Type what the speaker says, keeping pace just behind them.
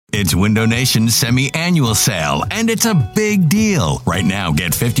It's Window Nation's semi-annual sale, and it's a big deal. Right now,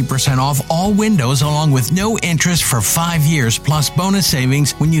 get 50% off all windows along with no interest for 5 years plus bonus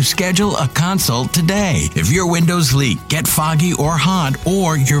savings when you schedule a consult today. If your windows leak, get foggy or hot,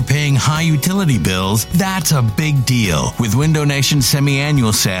 or you're paying high utility bills, that's a big deal. With Window Nation's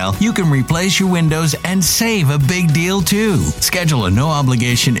semi-annual sale, you can replace your windows and save a big deal too. Schedule a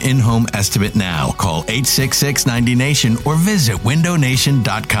no-obligation in-home estimate now. Call 866-90NATION or visit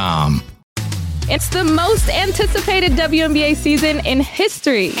windownation.com. It's the most anticipated WNBA season in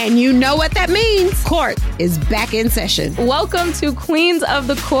history. And you know what that means. Court is back in session. Welcome to Queens of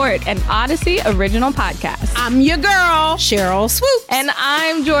the Court, an Odyssey original podcast. I'm your girl, Cheryl Swoops. And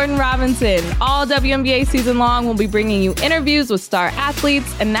I'm Jordan Robinson. All WNBA season long, we'll be bringing you interviews with star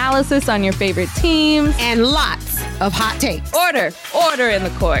athletes, analysis on your favorite teams, and lots of hot takes. Order in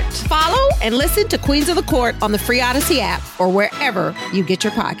the court. Follow and listen to Queens of the Court on the free Odyssey app or wherever you get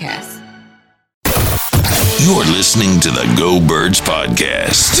your podcasts. You're listening to the Go Birds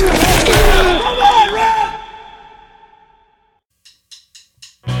podcast.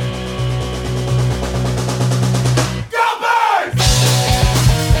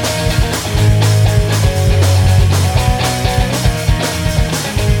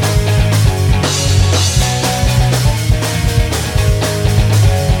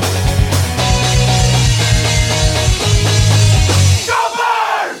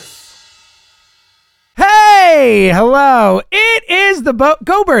 Hey, hello. It is the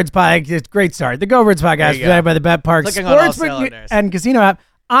Go Birds podcast. Great start. The Go Birds podcast presented by the Bet Park Sportsbook and Casino app.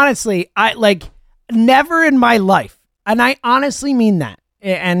 Honestly, I never in my life, and I honestly mean that.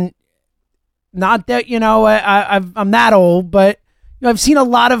 And not that, I'm that old, but I've seen a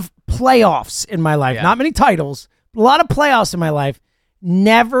lot of playoffs in my life. Yeah. Not many titles, but a lot of playoffs in my life.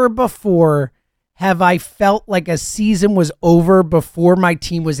 Never before have I felt like a season was over before my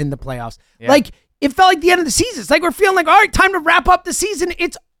team was in the playoffs. Yeah. It felt like the end of the season. It's like we're feeling like, all right, time to wrap up the season.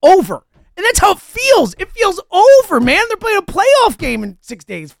 It's over. And that's how it feels. It feels over, man. They're playing a playoff game in 6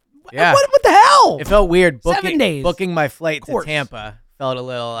 days. Yeah. What the hell? It felt weird. 7 days. Booking my flight to Tampa felt a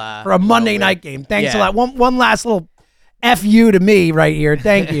little... for a Monday night game. Thanks a lot. One last little F you to me right here.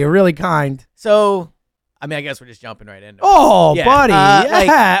 Thank you. Really kind. So... I guess we're just jumping right into it. Oh, yeah.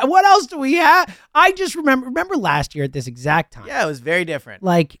 Buddy. What else do we have? I just remember last year at this exact time. Yeah, it was very different.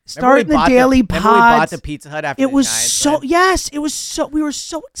 Starting the daily pods. Remember we bought the Pizza Hut after it was the Giants so, win? yes, it was so, we were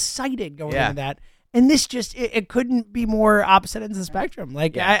so excited going into that. And this just, it couldn't be more opposite ends of the spectrum.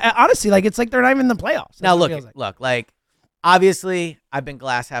 I honestly, it's like they're not even in the playoffs. Now, look, obviously, I've been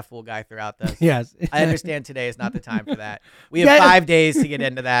glass half full guy throughout this. Yes. I understand today is not the time for that. We have 5 days to get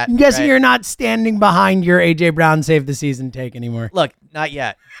into that. I'm guessing you're not standing behind your A.J. Brown save the season take anymore. Look, not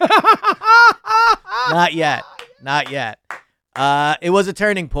yet. Not yet. It was a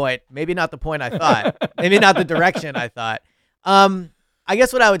turning point. Maybe not the point I thought. Maybe not the direction I thought. I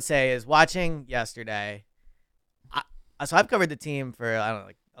guess what I would say is watching yesterday. So I've covered the team for,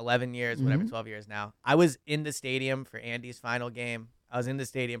 11 years, whatever, 12 years now. I was in the stadium for Andy's final game. I was in the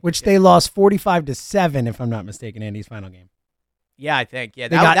stadium. Which they lost 45-7, if I'm not mistaken, Andy's final game. Yeah, I think. Yeah,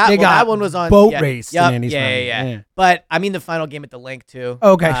 that one was on boat race. Yep, in Andy's final game. But the final game at the Link too.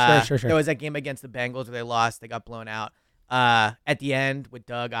 Okay, sure. There was that game against the Bengals where they lost. They got blown out. At the end with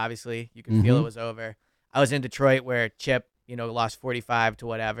Doug, obviously, you could feel it was over. I was in Detroit where Chip, lost 45 to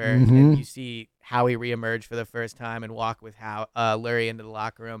whatever, and you see Howie reemerge for the first time and walk with Lurie into the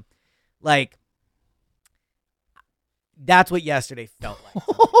locker room. That's what yesterday felt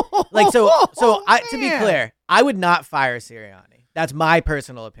like. To be clear, I would not fire Sirianni. That's my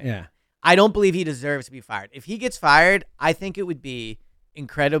personal opinion. Yeah. I don't believe he deserves to be fired. If he gets fired, I think it would be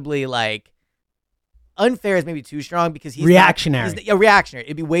incredibly unfair is maybe too strong because he's reactionary. Reactionary.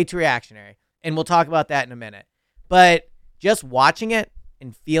 It'd be way too reactionary. And we'll talk about that in a minute. But just watching it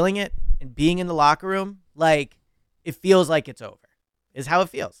and feeling it and being in the locker room, it feels like it's over, is how it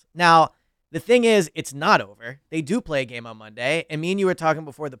feels. Now, the thing is, it's not over. They do play a game on Monday. And me and you were talking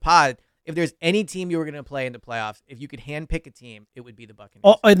before the pod, if there's any team you were going to play in the playoffs, if you could handpick a team, it would be the Buccaneers.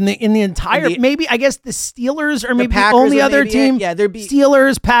 Oh, in the entire, maybe, I guess the Steelers or maybe the only other team. Yeah, there'd be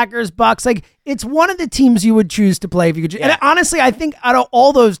Steelers, Packers, Bucks. It's one of the teams you would choose to play if you could. And honestly, I think out of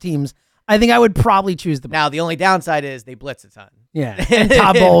all those teams, I think I would probably choose the Bucks. Now, the only downside is they blitz a ton. Yeah, and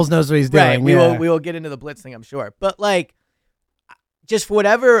Todd Bowles knows what he's doing. Right, we will get into the blitz thing, I'm sure. But just for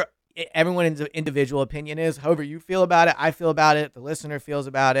whatever everyone's individual opinion is, however you feel about it, I feel about it, the listener feels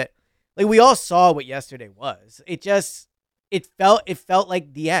about it. We all saw what yesterday was. It felt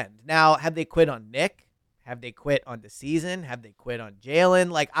like the end. Now, have they quit on Nick? Have they quit on the season? Have they quit on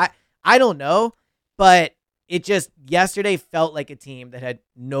Jalen? I don't know, but it just yesterday felt like a team that had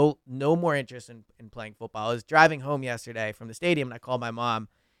no more interest in playing football. I was driving home yesterday from the stadium, and I called my mom,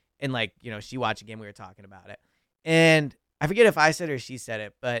 and she watched a game. We were talking about it, and I forget if I said it or she said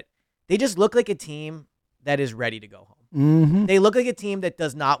it, but they just look like a team that is ready to go home. Mm-hmm. They look like a team that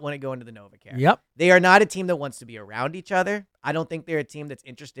does not want to go into the NovaCare. Yep. They are not a team that wants to be around each other. I don't think they're a team that's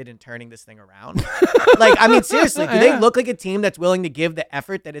interested in turning this thing around. Seriously, do they look like a team that's willing to give the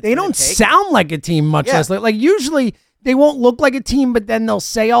effort that it's They don't take? sound like a team, much less. Like usually they won't look like a team, but then they'll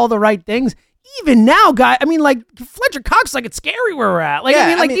say all the right things. Even now, Fletcher Cox, it's scary where we're at.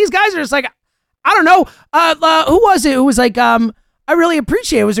 These guys are just like, I don't know. Who was it? Who was like, I really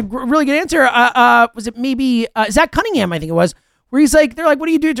appreciate it. It was a really good answer. Was it maybe Zach Cunningham? I think it was, where he's like, they're like, what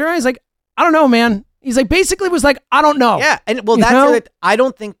do you do during? He's like, I don't know, man. He's like, basically was like, I don't know. Yeah. And that's it. I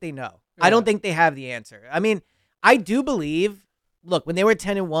don't think they know. Yeah. I don't think they have the answer. I mean, I do believe, look, when they were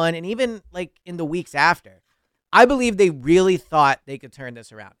 10-1 and even in the weeks after, I believe they really thought they could turn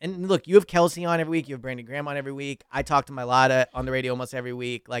this around. And look, you have Kelsey on every week. You have Brandon Graham on every week. I talk to Milata on the radio almost every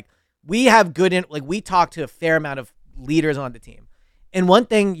week. We have we talk to a fair amount of leaders on the team. And one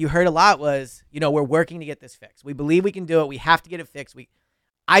thing you heard a lot was, we're working to get this fixed. We believe we can do it. We have to get it fixed.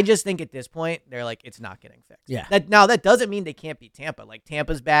 I just think at this point, they're like, it's not getting fixed. Yeah. That doesn't mean they can't beat Tampa.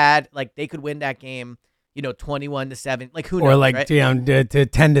 Tampa's bad. They could win that game, 21-7. Who knows? Or right? to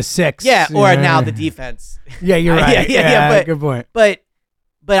 10-6. Yeah. Or now the defense. Yeah, you're right. Yeah. Good point. But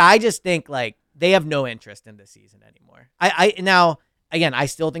I just think they have no interest in this season anymore. Now, again, I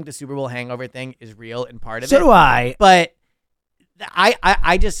still think the Super Bowl hangover thing is real and part of it. So do I. But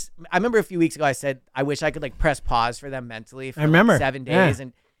I remember a few weeks ago I said I wish I could press pause for them mentally for 7 days,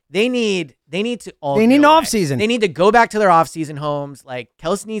 and they need to all they need an off season. They need to go back to their off season homes.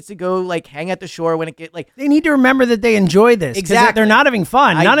 Kelsey needs to go hang at the shore when it get they need to remember that they enjoy this. Exactly. They're not having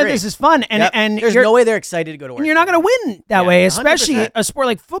fun. None of this is fun, and there's no way they're excited to go to work. And you're not going to win that way, especially 100%. A sport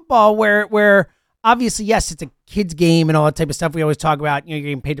like football where obviously yes, it's a kid's game and all that type of stuff we always talk about. You're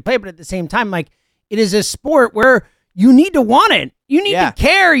getting paid to play, but at the same time, it is a sport where you need to want it. You need to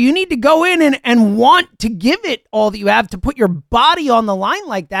care. You need to go in and want to give it all that you have, to put your body on the line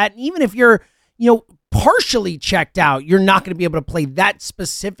like that. And even if you're, partially checked out, you're not going to be able to play that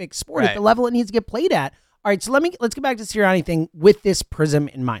specific sport at the level it needs to get played at. All right, so let's get back to Sirianni thing with this prism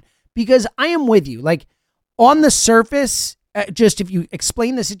in mind, because I am with you. On the surface, just if you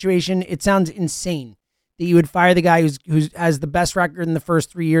explain the situation, it sounds insane that you would fire the guy who has the best record in the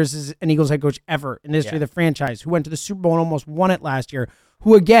first 3 years as an Eagles head coach ever in the history of the franchise, who went to the Super Bowl and almost won it last year,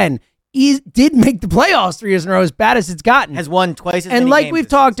 who, again, did make the playoffs 3 years in a row, as bad as it's gotten. Has won twice as many games. And we've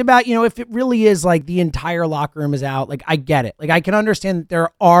talked about, if it really is the entire locker room is out, I get it. I can understand that there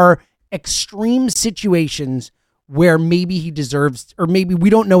are extreme situations where maybe he deserves, or maybe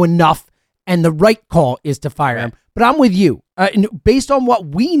we don't know enough, and the right call is to fire him. But I'm with you. Based on what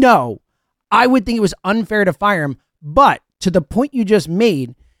we know, I would think it was unfair to fire him. But to the point you just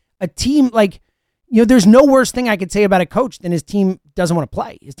made, a team there's no worse thing I could say about a coach than his team doesn't want to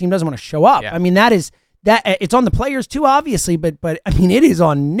play. His team doesn't want to show up. Yeah. I mean, that it's on the players too, obviously, but I mean, it is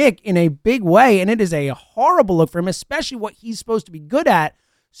on Nick in a big way, and it is a horrible look for him, especially what he's supposed to be good at.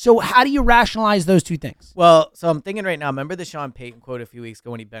 So how do you rationalize those two things? Well, so I'm thinking right now, remember the Sean Payton quote a few weeks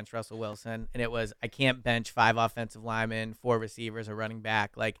ago when he benched Russell Wilson? And it was, I can't bench 5 offensive linemen, 4 receivers, or running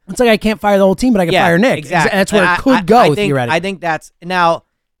back. It's like I can't fire the whole team, but I can fire Nick. Exactly. That's where it could go, theoretically. I think that's, now,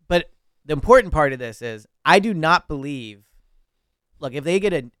 but the important part of this is, I do not believe, look, if they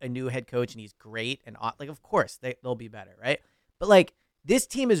get a new head coach and he's great, and of course, they'll be better, right? But this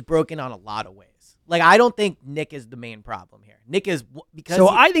team is broken on a lot of ways. I don't think Nick is the main problem here. Nick is because. So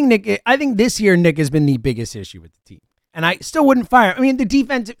I think this year Nick has been the biggest issue with the team, and I still wouldn't fire him. I mean,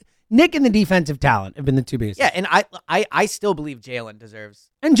 Nick and the defensive talent have been the two biggest. Yeah, and I still believe Jalen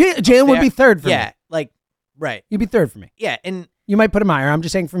deserves. And Jalen would be third for me. Yeah, right. You'd be third for me. Yeah, and you might put him higher. I'm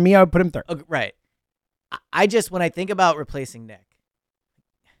just saying, for me, I would put him third. Okay, right. I just, when I think about replacing Nick,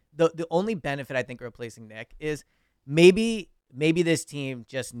 the only benefit I think of replacing Nick is maybe this team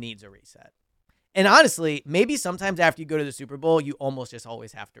just needs a reset. And honestly, maybe sometimes after you go to the Super Bowl, you almost just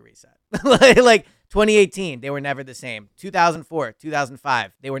always have to reset. 2018, they were never the same. 2004,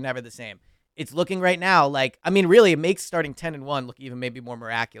 2005, they were never the same. It's looking right now really, it makes starting 10-1 look even maybe more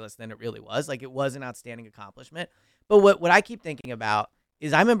miraculous than it really was. It was an outstanding accomplishment. But what I keep thinking about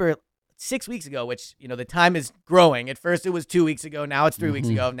is, I remember 6 weeks ago, which, the time is growing. At first it was 2 weeks ago. Now it's 3 weeks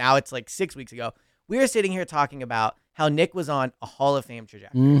ago. Now it's 6 weeks ago. We were sitting here talking about how Nick was on a Hall of Fame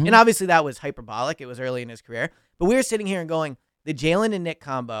trajectory. And obviously that was hyperbolic. It was early in his career. But we were sitting here and going, the Jalen and Nick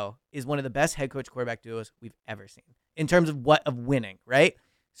combo is one of the best head coach quarterback duos we've ever seen in terms of winning, right?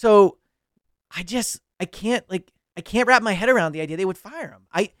 So I I can't wrap my head around the idea they would fire him.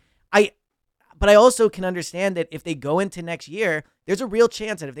 But I also can understand that if they go into next year, there's a real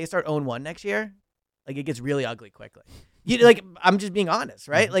chance that if they start 0-1 next year, like it gets really ugly quickly. I'm just being honest,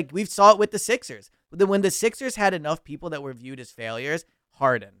 right? Mm-hmm. Like we saw it with the Sixers. When the Sixers had enough people that were viewed as failures,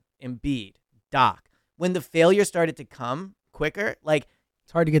 Harden, Embiid, Doc, when the failure started to come quicker, like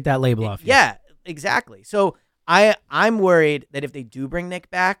it's hard to get that label off. Yeah, exactly. So I'm worried that if they do bring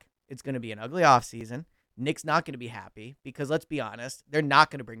Nick back, it's going to be an ugly offseason. Nick's not going to be happy because let's be honest, they're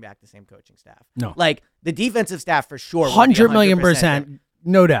not going to bring back the same coaching staff. No. Like the defensive staff for sure. 100 million%,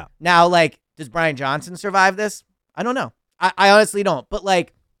 no doubt. Now, like, does Brian Johnson survive this? I don't know. I honestly don't. But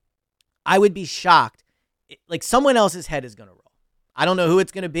like, I would be shocked. Like someone else's head is going to roll. I don't know who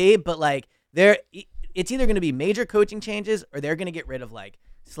it's going to be, but like it's either going to be major coaching changes or they're going to get rid of like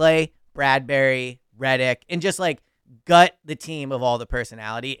Slay, Bradbury, Redick, and just like gut the team of all the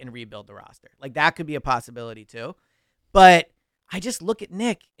personality and rebuild the roster. Like that could be a possibility too. But I just look at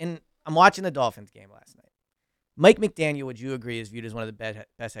Nick and I'm watching the Dolphins game last night. Mike McDaniel, would you agree, is viewed as one of the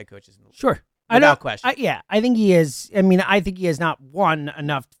best head coaches in the league? Sure. Without question. I think he is. I mean, I think he has not won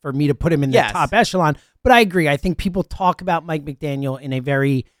enough for me to put him in the top echelon, but I agree. I think people talk about Mike McDaniel in a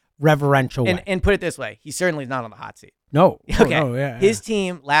very reverential way. And put it this way, he certainly is not on the hot seat. No. Okay. Oh, yeah. His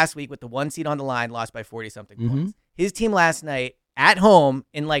team last week with the 1 seed on the line lost by 40-something points. His team last night at home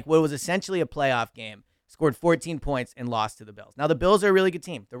in like what was essentially a playoff game scored 14 points and lost to the Bills. Now the Bills are a really good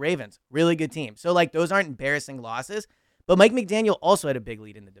team. The Ravens, really good team. So like those aren't embarrassing losses, but Mike McDaniel also had a big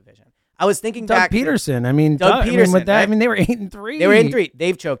lead in the division. I was thinking Doug Peterson. I mean, Doug Peterson. With that, right? I mean, they were 8-3. They were 8-3.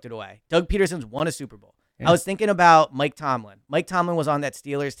 They've choked it away. Doug Peterson's won a Super Bowl. Yeah. I was thinking about Mike Tomlin. Mike Tomlin was on that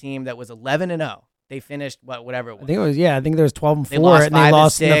Steelers team that was 11-0. They finished whatever it was. I think it was. Yeah, I think there was 12-4, and they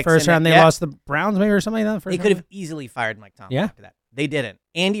lost in the first round. They lost the Browns maybe or something like that. They could have easily fired Mike Tomlin after that. They didn't.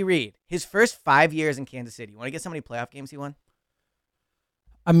 Andy Reid, his first 5 years in Kansas City. You want to guess how many playoff games he won?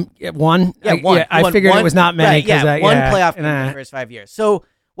 One. One. I figured it was not many. Right, one playoff game in the first 5 years. So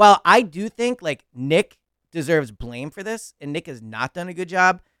while I do think like Nick deserves blame for this, and Nick has not done a good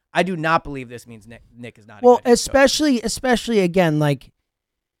job, I do not believe this means Nick is not. Well, especially again, like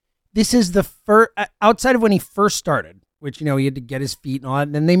this is the first outside of when he first started, which he had to get his feet and all that.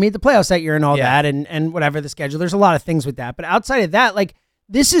 And then they made the playoffs that year and all that, and whatever the schedule. There's a lot of things with that, but outside of that, like.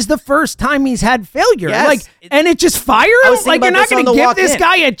 This is the first time he's had failure. Yes. And it just fire him? Like, you're not going to give this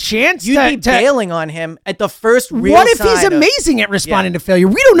guy a chance You'd be bailing on him at the first real What if he's amazing at responding to failure?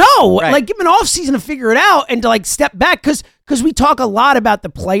 We don't know. Right. Like, give him an offseason to figure it out and to, like, step back. Because we talk a lot about the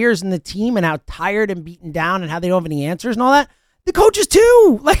players and the team and how tired and beaten down and how they don't have any answers and all that. The coaches,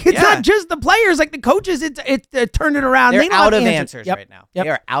 too. Like, it's not just the players. Like, the coaches, it turned it around. They're out of answers right now. Yep. They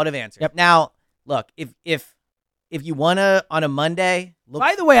are out of answers. Yep. Now, look, if you want to, on a Monday...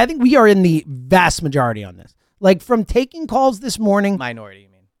 By the way, I think we are in the vast majority on this. Like, from taking calls this morning... Minority, you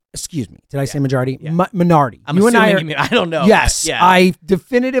mean? Excuse me. Did I say majority? Yeah. Minority. I'm assuming you mean... I don't know. Yes. I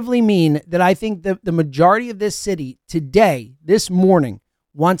definitively mean that I think the majority of this city today, this morning,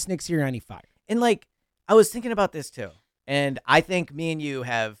 wants Nick Sirianni fired. And, like, I was thinking about this, too. And I think me and you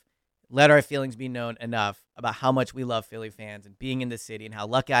have let our feelings be known enough about how much we love Philly fans and being in the city and how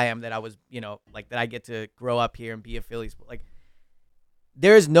lucky I am that I was, like, that I get to grow up here and be a Phillies... Like,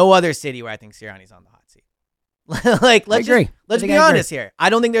 there is no other city where I think Sirianni's on the hot seat. Like, let's be honest here. I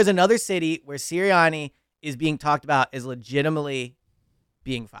don't think there's another city where Sirianni is being talked about as legitimately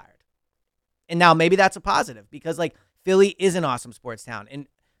being fired. And now maybe that's a positive because, like, Philly is an awesome sports town. And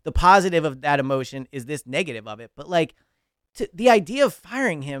the positive of that emotion is this negative of it. But, like, the idea of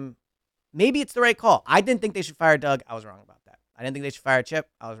firing him, maybe it's the right call. I didn't think they should fire Doug. I was wrong about that. I didn't think they should fire Chip.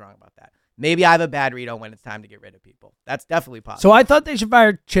 I was wrong about that. Maybe I have a bad read on when it's time to get rid of people. That's definitely possible. So I thought they should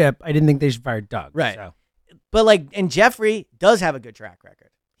fire Chip. I didn't think they should fire Doug. Right. So. But, like, and Jeffrey does have a good track record.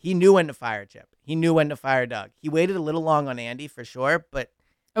 He knew when to fire Chip. He knew when to fire Doug. He waited a little long on Andy for sure, but...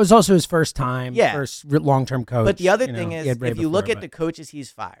 It was also his first time, first long-term coach. But the other thing is, if you look at the coaches he's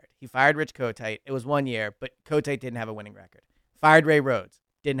fired, he fired Rich Kotite. It was 1 year, but Kotite didn't have a winning record. Fired Ray Rhodes.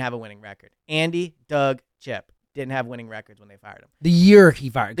 Didn't have a winning record. Andy, Doug, Chip. Didn't have winning records when they fired him. The year he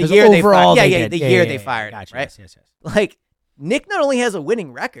fired. The year overall, they fired. The year they fired him, right? Yes. Like, Nick not only has a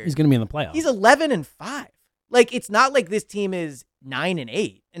winning record. He's going to be in the playoffs. He's 11-5. Like, it's not like this team is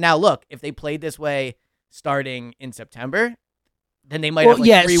 9-8. And now, look, if they played this way starting in September, then they might have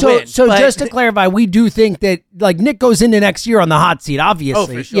 3 wins. So just to clarify, we do think that, like, Nick goes into next year on the hot seat,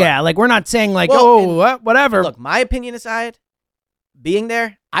 obviously. Oh, for sure. Yeah, like, we're not saying, like, whatever. Look, my opinion aside, being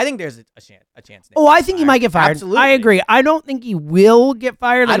there, I think there's a chance. I think he might get fired. Absolutely. I agree. I don't think he will get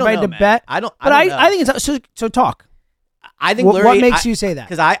fired. I don't know, to man. bet. I don't know. I think it's so talk. I think Lurie, what makes you say that?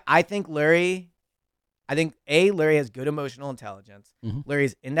 Because I think Lurie I think Lurie has good emotional intelligence.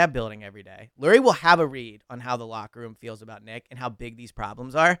 Lurie's in that building every day. Lurie will have a read on how the locker room feels about Nick and how big these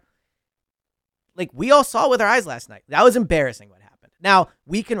problems are. Like, we all saw with our eyes last night. That was embarrassing what happened. Now,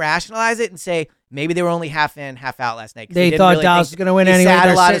 we can rationalize it and say maybe they were only half in, half out last night. They thought really Dallas was going to win anyway.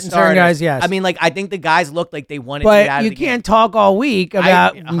 They're sitting certain guys, yes. I mean, like, I think the guys looked like they wanted to get out of the game. But you can't talk all week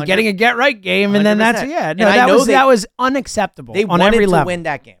about getting a get-right game, and then that's, that was unacceptable on every level. They wanted to win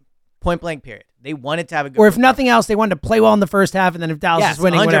that game. Point blank, period. They wanted to have a good Or if nothing else, they wanted to play well in the first half, and then if Dallas is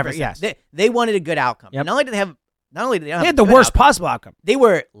winning, 100%. Whatever. Yes. They wanted a good outcome. Yep. Not only did they had the worst possible outcome. They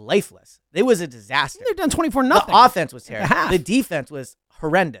were lifeless. It was a disaster. They've done 24-0. The offense was terrible. The defense was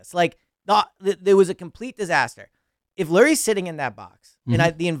horrendous. Like, there was a complete disaster. If Lurie's sitting in that box,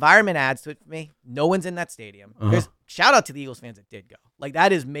 and the environment adds to it for me, no one's in that stadium. There's shout out to the Eagles fans that did go. Like,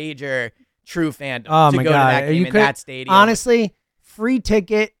 that is major true fandom to go to that game in that stadium. Honestly, free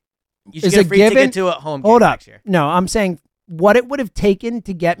ticket. You should get a free ticket to a home game next year. No, I'm saying what it would have taken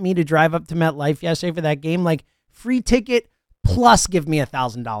to get me to drive up to MetLife yesterday for that game, like free ticket plus give me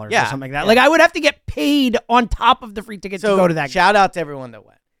 $1,000 or something like that. Yeah. Like, I would have to get paid on top of the free ticket to go to that game. Shout out to everyone that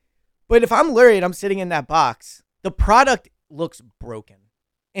went. But if I'm Lurie and I'm sitting in that box, the product looks broken.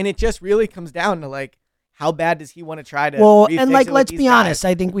 And it just really comes down to, like, how bad does he want to try to and, like, let's be honest.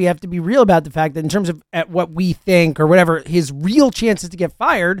 I think we have to be real about the fact that in terms of at what we think or whatever, his real chances to get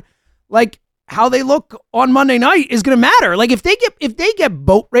fired, like, how they look on Monday night is going to matter. Like, if they get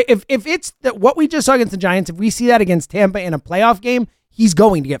boat race, if it's what we just saw against the Giants, if we see that against Tampa in a playoff game, he's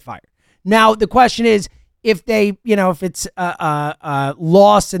going to get fired. Now, the question is if they, if it's a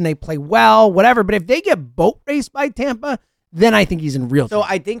loss and they play well, whatever. But if they get boat raced by Tampa, then I think he's in real trouble. So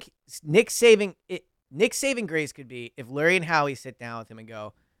I think Nick's saving grace could be if Lurie and Howie sit down with him and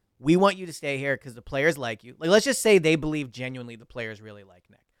go, we want you to stay here because the players like you. Like, let's just say they believe genuinely the players really like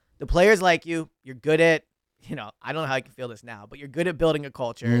Nick. The players like you. You're good at, I don't know how I can feel this now, but you're good at building a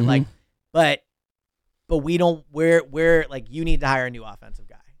culture. Like, but we're like, you need to hire a new offensive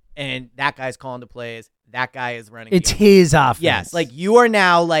guy. And that guy's calling the plays. That guy is running. It's his offense. Yes. Like, you are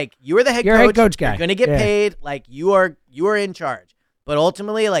now, like, you are the head coach. You're a head coach guy. You're going to get paid. Like, you are in charge. But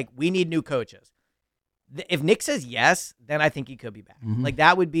ultimately, like, we need new coaches. If Nick says yes, then I think he could be back. Like,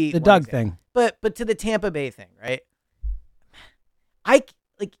 that would be the Doug thing. But to the Tampa Bay thing, right?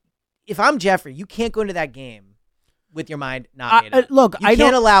 If I'm Jeffrey, you can't go into that game with your mind not made up. Look, I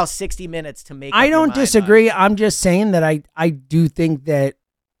can't allow 60 minutes to make up your mind. Disagree. I'm just saying that I do think that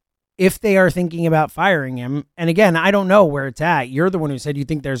if they are thinking about firing him, and again, I don't know where it's at. You're the one who said you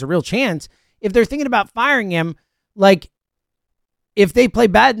think there's a real chance. If they're thinking about firing him, like, if they play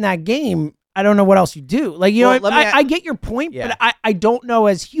bad in that game, I don't know what else you do. Like, I get your point, but I don't know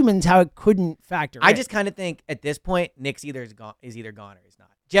as humans how it couldn't factor in. I just kind of think at this point, Nick's either gone or he's not.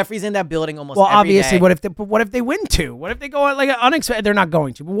 Jeffrey's in that building almost every day. Obviously, what if they win two? What if they go on like unexpected? They're not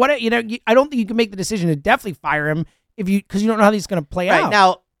going to. But what I don't think you can make the decision to definitely fire him because you don't know how these going to play out. Right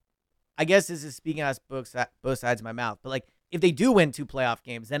now, I guess this is speaking out both sides of my mouth. But like, if they do win 2 playoff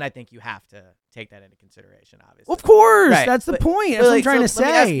games, then I think you have to take that into consideration. Obviously, well, of course, right. That's the point. That's what I'm trying to say.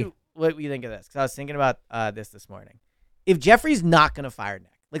 Let me ask you what you think of this, because I was thinking about this morning. If Jeffrey's not going to fire Nick.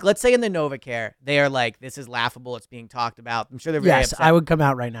 Like, let's say in the NovaCare, they are like, this is laughable. It's being talked about. I'm sure they're very upset. I would come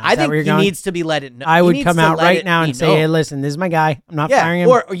out right now. I think he needs to be let it know. I would come out right now and say, hey, listen, this is my guy. I'm not firing him.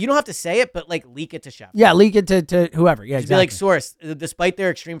 Or you don't have to say it, but like leak it to Chef. Yeah, leak it to whoever. Yeah, exactly. Be like, source, despite their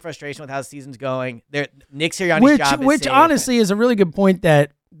extreme frustration with how the season's going, Nick's here on his job. Which honestly is a really good point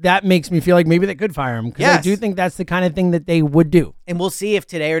that makes me feel like maybe they could fire him. Because I do think that's the kind of thing that they would do. And we'll see if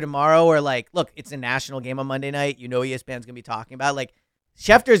today or tomorrow or like, look, it's a national game on Monday night. ESPN's going to be talking about like,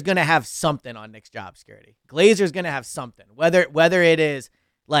 Schefter's going to have something on Nick's job security. Glazer's going to have something. Whether it is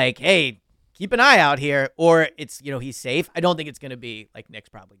like, hey, keep an eye out here, or it's, he's safe. I don't think it's going to be like Nick's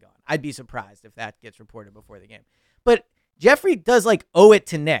probably gone. I'd be surprised if that gets reported before the game. But Jeffrey does like owe it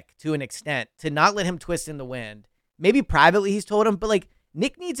to Nick to an extent to not let him twist in the wind. Maybe privately he's told him, but like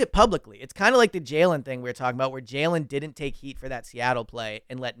Nick needs it publicly. It's kind of like the Jalen thing we were talking about where Jalen didn't take heat for that Seattle play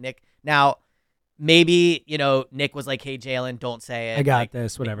and let Nick. Now, maybe, Nick was like, hey, Jalen, don't say it. I got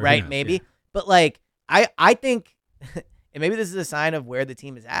this, whatever. Right, maybe. Yeah. But, like, I think, and maybe this is a sign of where the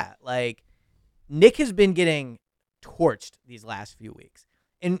team is at. Like, Nick has been getting torched these last few weeks.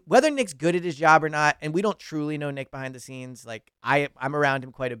 And whether Nick's good at his job or not, and we don't truly know Nick behind the scenes, like, I'm around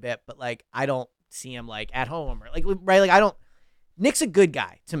him quite a bit, but, like, I don't see him, like, at home. Or like, right, like, Nick's a good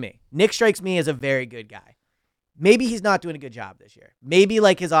guy to me. Nick strikes me as a very good guy. Maybe he's not doing a good job this year. Maybe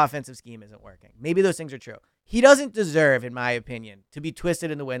like his offensive scheme isn't working. Maybe those things are true. He doesn't deserve, in my opinion, to be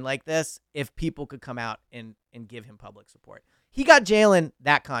twisted in the wind like this if people could come out and give him public support. he got Jalen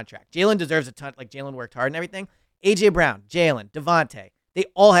that contract. Jalen deserves a ton. Like, Jalen worked hard and everything. AJ Brown, Jalen, Devontae, they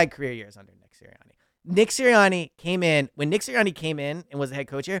all had career years under Nick Sirianni. Nick Sirianni came in, when Nick Sirianni came in and was the head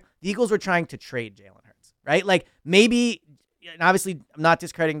coach here, the Eagles were trying to trade Jalen Hurts, right? Like, maybe, and obviously I'm not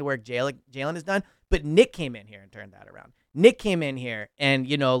discrediting the work Jalen has done, but Nick came in here and turned that around. Nick came in here and,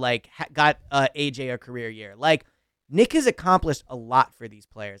 got AJ a career year. Like, Nick has accomplished a lot for these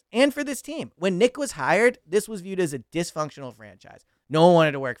players and for this team. When Nick was hired, this was viewed as a dysfunctional franchise. No one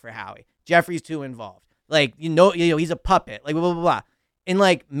wanted to work for Howie. Jeffrey's too involved. Like, he's a puppet. Like, blah, blah, blah, blah. And,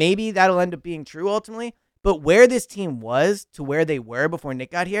 like, maybe that'll end up being true ultimately. But where this team was to where they were before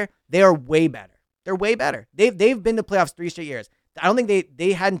Nick got here, they are way better. They're way better. They've been to playoffs 3 straight years. I don't think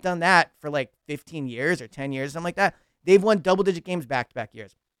they hadn't done that for, like, 15 years or 10 years, something like that. They've won double-digit games back-to-back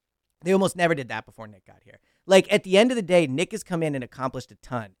years. They almost never did that before Nick got here. Like, at the end of the day, Nick has come in and accomplished a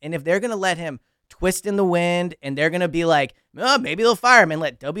ton. And if they're going to let him twist in the wind and they're going to be like, oh, maybe they'll fire him and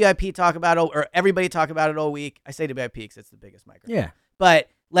let WIP talk about it or everybody talk about it all week. I say WIP because it's the biggest microphone. Yeah. But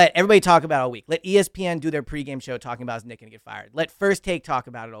let everybody talk about it all week. Let ESPN do their pregame show talking about is Nick going to get fired. Let First Take talk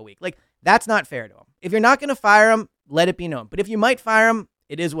about it all week. Like, that's not fair to him. If you're not going to fire him, let it be known. But if you might fire him,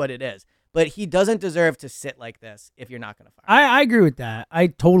 it is what it is. But he doesn't deserve to sit like this if you're not going to fire him. I agree with that. I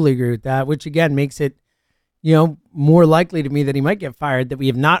totally agree with that, which, again, makes it, more likely to me that he might get fired, that we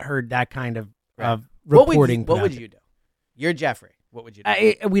have not heard that kind of reporting. What would you do? You're Jeffrey. What would you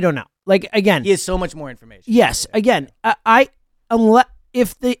do? We don't know. Like, again, he has so much more information. Yes. Again,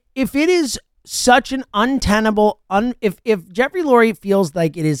 if it is such an untenable, if Jeffrey Lurie feels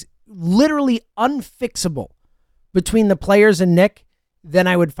like it is literally unfixable between the players and Nick, then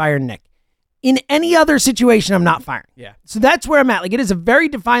I would fire Nick. In any other situation, I'm not firing. Yeah. So that's where I'm at. Like, it is a very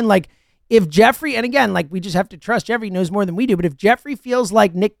defined, like, if Jeffrey, and again, like, we just have to trust Jeffrey knows more than we do, but if Jeffrey feels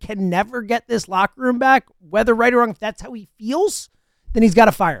like Nick can never get this locker room back, whether right or wrong, if that's how he feels, then he's got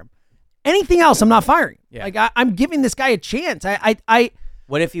to fire him. Anything else, I'm not firing. Yeah. Like, I'm giving this guy a chance.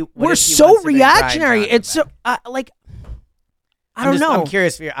 We're so reactionary. It's so, I don't know. I'm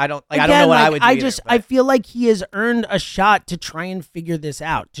curious for you. I don't know what I would do. I feel like he has earned a shot to try and figure this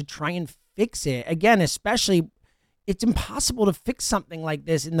out, to try and fix it. Again, especially, it's impossible to fix something like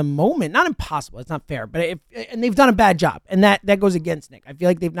this in the moment. Not impossible. It's not fair. But and they've done a bad job. And that goes against Nick. I feel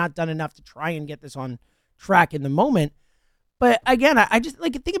like they've not done enough to try and get this on track in the moment. But again, I just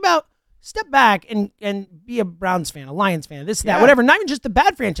like think about, step back and be a Browns fan, a Lions fan, this, that, whatever. Not even just the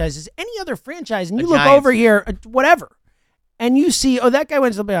bad franchises, any other franchise. And you look over here, whatever, and you see, that guy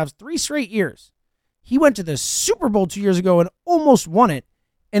went to the playoffs 3 straight years. He went to the Super Bowl 2 years ago and almost won it.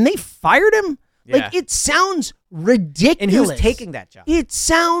 And they fired him? Yeah. Like, it sounds ridiculous. And who's taking that job? It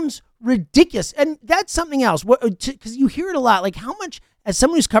sounds ridiculous. And that's something else. Because you hear it a lot. Like, how much, as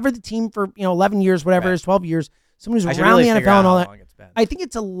someone who's covered the team for 11 years, whatever it is, 12 years, someone who's around the NFL and all that. I think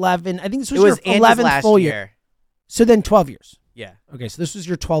it's 11. I think this was your 11th full year. So then 12 years. Yeah. Okay, so this was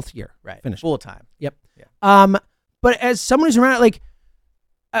your 12th year. Right. Finished. Full time. Yep. Yeah. But as someone who's around, like,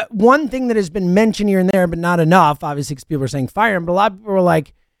 one thing that has been mentioned here and there, but not enough, obviously, because people are saying fire him, but a lot of people are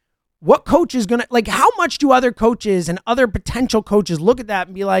like, what coach is going to, like, how much do other coaches and other potential coaches look at that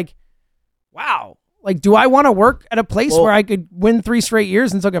and be like, wow, like, do I want to work at a place where I could win 3 straight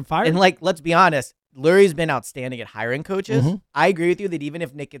years and still get fired? And, like, let's be honest, Lurie's been outstanding at hiring coaches. Mm-hmm. I agree with you that even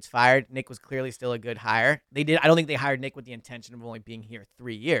if Nick gets fired, Nick was clearly still a good hire. I don't think they hired Nick with the intention of only being here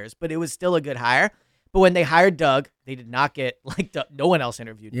 3 years, but it was still a good hire. But when they hired Doug, they did not get, like, no one else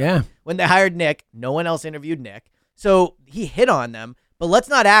interviewed Doug. Yeah. When they hired Nick, no one else interviewed Nick. So he hit on them. But let's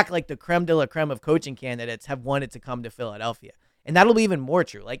not act like the creme de la creme of coaching candidates have wanted to come to Philadelphia. And that'll be even more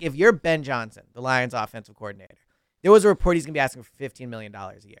true. Like, if you're Ben Johnson, the Lions offensive coordinator, there was a report he's going to be asking for $15 million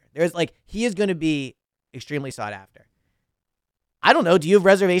a year. He is going to be extremely sought after. I don't know. Do you have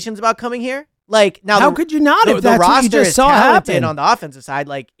reservations about coming here? Like, now, how could you not if that's what you just saw happen on the offensive side?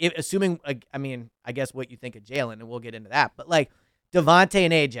 Like, assuming, I guess what you think of Jalen, and we'll get into that. But like Devontae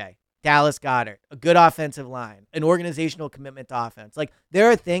and AJ, Dallas Goedert, a good offensive line, an organizational commitment to offense. Like,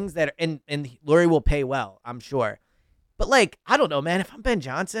 there are things that and Lurie will pay well, I'm sure. But like, I don't know, man. If I'm Ben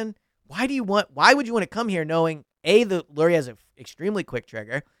Johnson, why would you want to come here knowing the Lurie has an extremely quick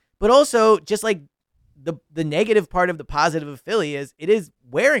trigger, but also just like the negative part of the positive of Philly is it is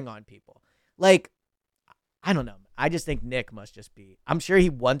wearing on people. Like, I don't know. I just think Nick must just be, I'm sure he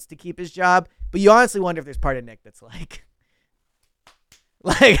wants to keep his job, but you honestly wonder if there's part of Nick that's like,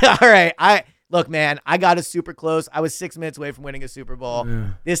 all right, look, man, I got us super close. I was 6 minutes away from winning a Super Bowl. Yeah.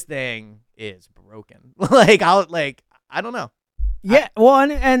 This thing is broken. I don't know. Yeah.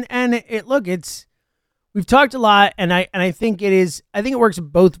 We've talked a lot, and I think it works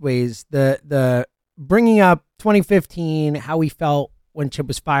both ways. The bringing up 2015, how we felt when Chip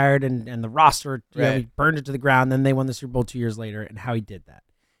was fired and the roster, he burned it to the ground. Then they won the Super Bowl 2 years later, and how he did that.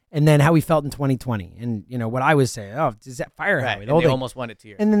 And then how he felt in 2020. And, what I was saying, does that fire Howie? And they almost won it 2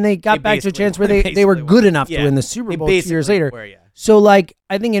 years. And then they got back to a chance where they were good enough to win the Super Bowl 2 years later. So, I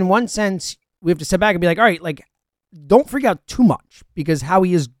think in one sense, we have to step back and be like, all right, don't freak out too much because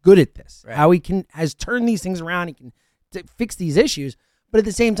Howie is good at this. Right. Howie has turned these things around. He can fix these issues. But at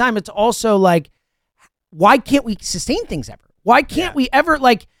the same time, it's also why can't we sustain things ever? Why can't we ever,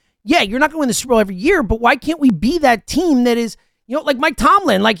 you're not going to win the Super Bowl every year, but why can't we be that team that is, like Mike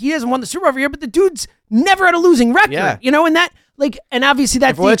Tomlin, he hasn't won the Super Bowl every year, but the dude's never had a losing record, and that, and obviously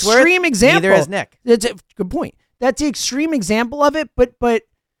that's the extreme example. Neither is Nick. That's a good point. That's the extreme example of it, but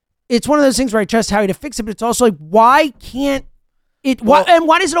it's one of those things where I trust Howie to fix it, but it's also why can't it,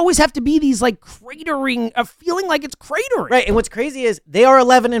 why does it always have to be these cratering, a feeling like it's cratering? Right, and what's crazy is they are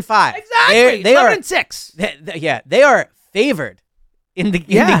 11-5. Exactly, they 11-6. They are favored in the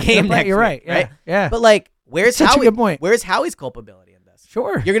game next You're week, right. Yeah. But where's Such Howie? A good point. Where's Howie's culpability in this?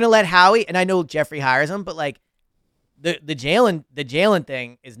 Sure. You're gonna let Howie, and I know Jeffrey hires him, but the Jalen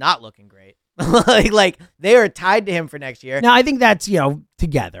thing is not looking great. They are tied to him for next year. Now I think that's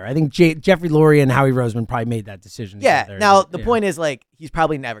together. I think Jeffrey Lurie and Howie Roseman probably made that decision. Yeah. Together. Now the point is he's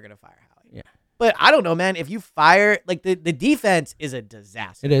probably never gonna fire Howie. Yeah. But I don't know, man. If you fire the defense is a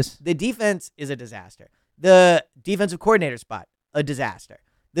disaster. It is. The defense is a disaster. The defensive coordinator spot, a disaster.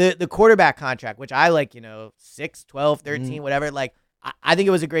 The quarterback contract, which I 6, 12, 13, whatever. I think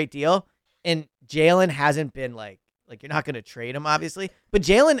it was a great deal. And Jalen hasn't been you're not going to trade him, obviously. But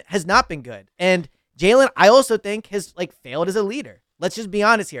Jalen has not been good. And Jalen, I also think, has failed as a leader. Let's just be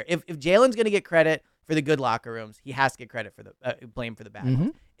honest here. If Jalen's going to get credit for the good locker rooms, he has to get credit for the blame for the bad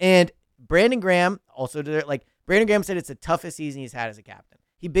ones. And Brandon Graham also Brandon Graham said it's the toughest season he's had as a captain.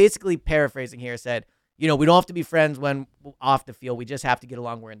 He basically, paraphrasing here, said, we don't have to be friends when off the field. We just have to get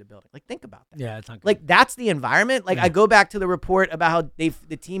along. We're in the building. Think about that. Yeah, it's not good. That's the environment. I go back to the report about how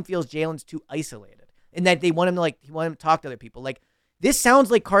the team feels Jalen's too isolated and that they want him to talk to other people. This sounds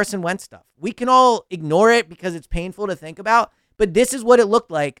like Carson Wentz stuff. We can all ignore it because it's painful to think about, but this is what it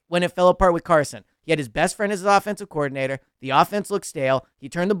looked like when it fell apart with Carson. He had his best friend as his offensive coordinator. The offense looked stale. He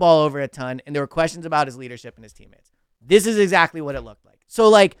turned the ball over a ton, and there were questions about his leadership and his teammates. This is exactly what it looked like.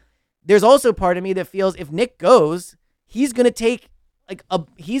 So, there's also part of me that feels if Nick goes, he's going to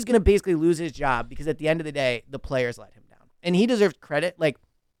he's going to basically lose his job because at the end of the day, the players let him down. And he deserves credit.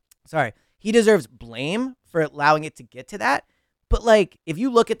 He deserves blame for allowing it to get to that. But if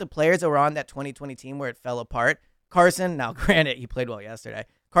you look at the players that were on that 2020 team where it fell apart, Carson, now granted, he played well yesterday.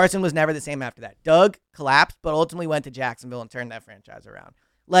 Carson was never the same after that. Doug collapsed, but ultimately went to Jacksonville and turned that franchise around.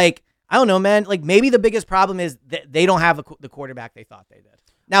 I don't know, man. Maybe the biggest problem is that they don't have the quarterback they thought they did.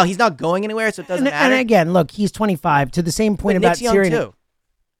 Now, he's not going anywhere, so it doesn't matter. And again, look, he's 25. To the same point but about Nick's young Sirianni. Too.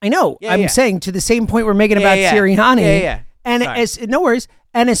 I know. I'm saying to the same point we're making about Sirianni. Yeah. And no worries.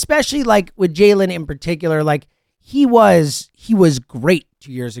 And especially with Jalen in particular, he was great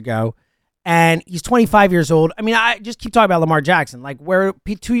 2 years ago, and he's 25 years old. I mean, I just keep talking about Lamar Jackson. Where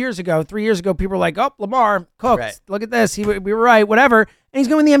 2 years ago, 3 years ago, people were like, "Oh, Lamar cooked. Right. Look at this. We were right. Whatever." And he's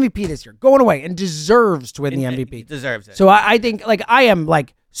going to win the MVP this year, going away, and deserves to win the MVP. He deserves it. So I think I am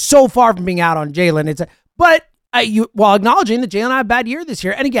so far from being out on Jalen. But while acknowledging that Jalen had a bad year this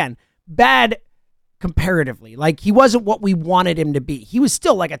year, and again, bad comparatively. He wasn't what we wanted him to be. He was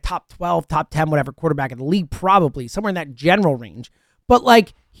still a top 12, top 10, whatever quarterback in the league, probably somewhere in that general range.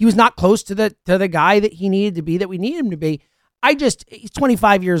 But he was not close to the guy that he needed to be, that we need him to be. He's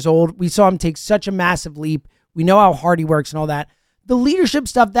 25 years old. We saw him take such a massive leap. We know how hard he works and all that. The leadership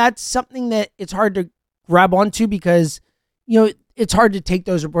stuff, that's something that it's hard to grab onto because, it's hard to take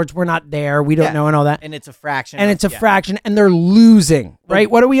those reports. We're not there. We don't know and all that. And it's a fraction. And it's a fraction, and they're losing, right?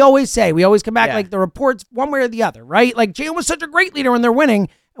 What do we always say? We always come back the reports one way or the other, right? Jalen was such a great leader when they're winning,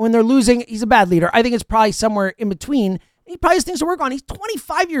 and when they're losing, he's a bad leader. I think it's probably somewhere in between. He probably has things to work on. He's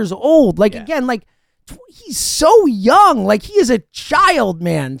 25 years old. Again, he's so young. He is a child,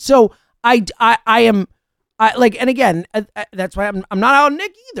 man. So I am... and again, that's why I'm not out on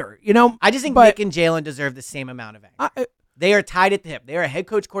Nick either, I just think Nick and Jalen deserve the same amount of anger. They are tied at the hip. They are a head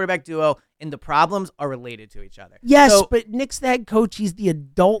coach quarterback duo, and the problems are related to each other. Yes, but Nick's the head coach. He's the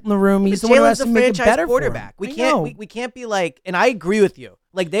adult in the room. He's the one who has to make it better quarterback. For him. We can't be and I agree with you.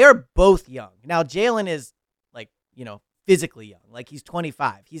 They are both young. Now Jalen is physically young. He's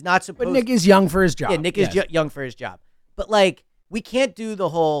 25. He's not supposed. But Nick is young for his job. Yeah, Nick is young for his job. But we can't do the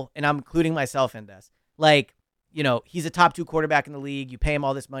whole, and I'm including myself in this. He's a top 2 quarterback in the league. You pay him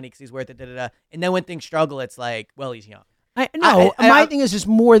all this money because he's worth it. And then when things struggle, it's well, he's young. My thing is just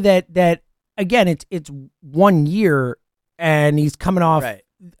more that again, it's 1 year, and he's coming off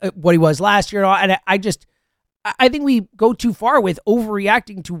what he was last year, and I think we go too far with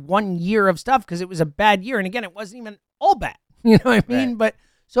overreacting to 1 year of stuff because it was a bad year, and again, it wasn't even all bad. You know what I mean? But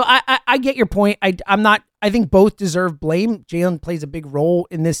so I get your point. I think both deserve blame. Jalen plays a big role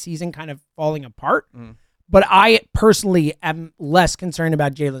in this season kind of falling apart. But I personally am less concerned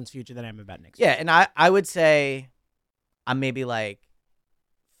about Jalen's future than I am about Nick's. Yeah, and I would say I'm maybe like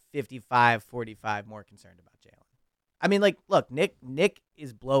 55-45 more concerned about Jalen. I mean, like, look, Nick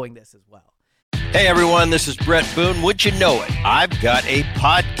is blowing this as well. Hey everyone, this is Brett Boone. Would you know it? I've got a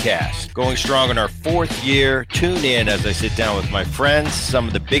podcast going strong in our 4th year. Tune in as I sit down with my friends, some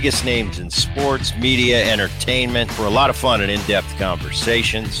of the biggest names in sports, media, entertainment, for a lot of fun and in-depth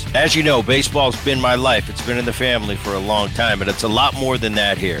conversations. As you know, baseball's been my life. It's been in the family for a long time, but it's a lot more than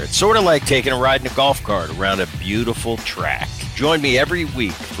that here. It's sort of like taking a ride in a golf cart around a beautiful track. Join me every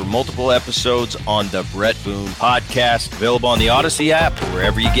week for multiple episodes on the Brett Boone Podcast, available on the Odyssey app or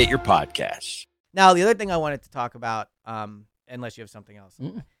wherever you get your podcasts. Now, the other thing I wanted to talk about, unless you have something else,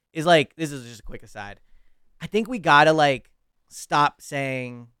 is like, this is just a quick aside. I think we got to like stop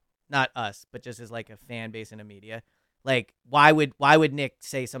saying, not us, but just as like a fan base in the media, like, why would Nick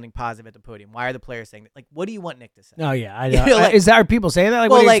say something positive at the podium? Why are the players saying that? Like, what do you want Nick to say? Oh, yeah. I know. Like, are people saying that?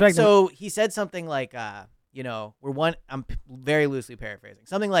 Like, well, what do you so he said something like, I'm very loosely paraphrasing.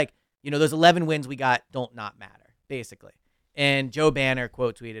 Something like, those 11 wins we got don't not matter, basically. And Joe Banner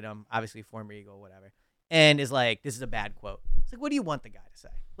quote tweeted him, obviously former Eagle, whatever, and is like, this is a bad quote. It's like, what do you want the guy to say?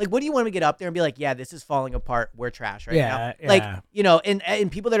 Like, what do you want him to get up there and be like, yeah, this is falling apart. We're trash right now. Yeah. Like,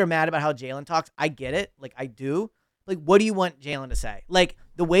 and people that are mad about how Jalen talks, I get it. Like, I do. Like, what do you want Jalen to say? Like,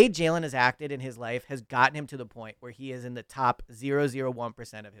 the way Jalen has acted in his life has gotten him to the point where he is in the top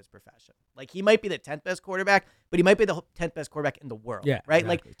 0.001% of his profession. Like, he might be the 10th best quarterback, but he might be the 10th best quarterback in the world. Yeah, right?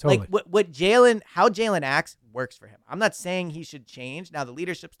 exactly. Totally. Like how Jalen acts works for him. I'm not saying he should change now, the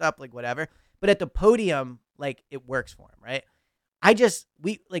leadership stuff, like whatever, but at the podium, like, it works for him, right?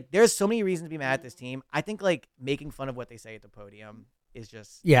 There's so many reasons to be mad at this team. I think like making fun of what they say at the podium is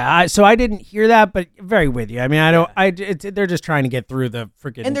just so I didn't hear that, but very with you. I mean, they're just trying to get through the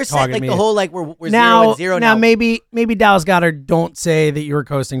freaking, and they're saying like the whole like we're now, 0-0 now. Maybe Dallas Goedert, don't say that you were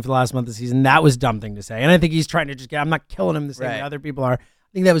coasting for the last month of the season. That was a dumb thing to say, and I think he's trying to I'm not killing him the same way other people are.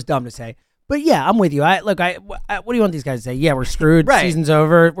 I think that was dumb to say. But yeah, I'm with you. What do you want these guys to say? Yeah, we're screwed. Right. Season's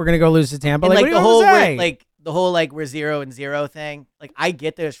over. We're gonna go lose to Tampa. And like the whole we're 0-0 thing. Like, I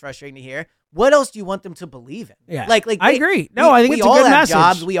get that it's frustrating to hear. What else do you want them to believe in? Yeah, like I agree. No, I think it's a good message.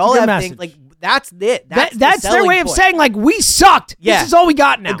 Jobs. We all have things. Like, that's it. That's their way of saying, like, we sucked. Yeah. This is all we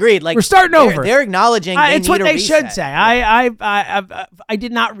got now. Agreed. Like, we're starting over. They're acknowledging. It's what they reset. should say. Yeah. I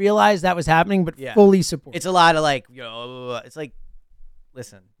did not realize that was happening, but fully support. It's a lot of like, it's like,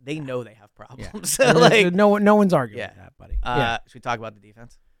 listen, they know they have problems. Yeah. So like, no one's arguing with that, buddy. Should we talk about the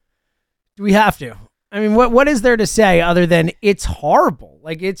defense? Do we have to? I mean, what is there to say other than it's horrible?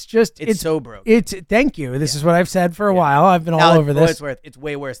 Like, it's so broken. Thank you. This is what I've said for a while. I've been all over this. It's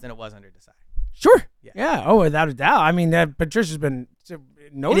way worse than it was under Desai. Sure. Yeah. Oh, without a doubt. I mean, Patricia's been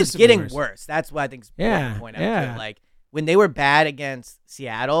noticeably it's getting worse. That's what I think is important to point out. Yeah. Too. Like, when they were bad against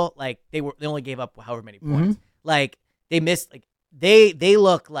Seattle, like they only gave up however many points. Like, they missed. Like, they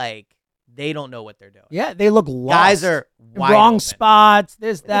look like they don't know what they're doing. Yeah, they look lost. Guys are wide wrong open. spots.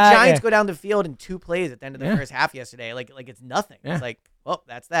 That. The Giants go down the field in 2 plays at the end of the first half yesterday. Like it's nothing. Yeah. It's like, well,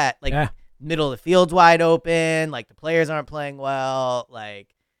 that's that. Like, middle of the field's wide open. Like, the players aren't playing well.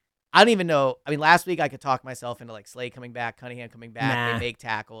 Like, I don't even know. I mean, last week I could talk myself into like Slay coming back, Cunningham coming back. They make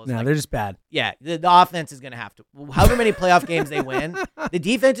tackles. No, they're just bad. Yeah, the offense is going to have to. However many playoff games they win, the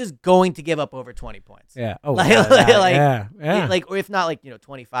defense is going to give up over 20 points. Yeah. Oh, like, or if not, like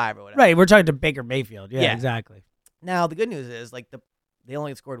 25 or whatever. Right. We're talking to Baker Mayfield. Yeah, exactly. Now the good news is like they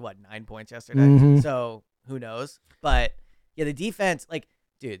only scored 9 points yesterday. So who knows? But yeah, the defense, like,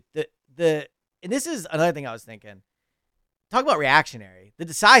 dude, and this is another thing I was thinking. Talk about reactionary. The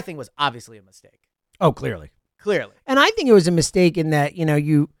Desai thing was obviously a mistake. Oh, clearly. And I think it was a mistake in that,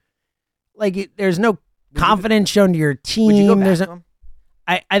 you like there's no confidence shown to your team. Would you go back to him?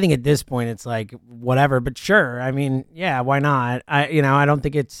 I think at this point it's like whatever, but sure. I mean, yeah, why not? I don't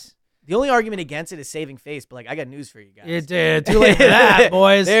think it's the only argument against it is saving face, but like I got news for you guys. It did. Too late for that,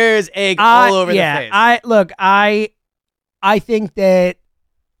 boys. There's egg all over the face. I think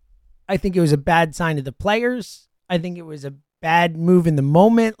it was a bad sign to the players. I think it was a bad move in the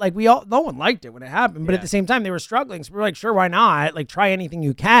moment. Like no one liked it when it happened, but at the same time they were struggling. So we're like, sure, why not? Like, try anything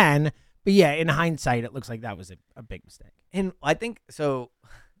you can. But yeah, in hindsight, it looks like that was a big mistake. And I think so.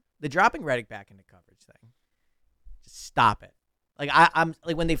 The dropping Reddick back into coverage thing, just stop it. Like I'm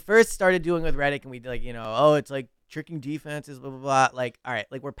like when they first started doing with Reddick and we like, oh, it's like tricking defenses, blah, blah, blah. Like, all right,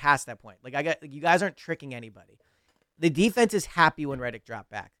 like we're past that point. Like you guys aren't tricking anybody. The defense is happy when Reddick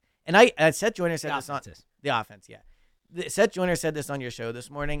dropped back. And Seth Joyner said this on the offense. Yeah. Seth Joyner said this on your show this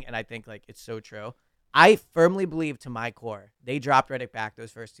morning. And I think like it's so true. I firmly believe to my core, they dropped Reddick back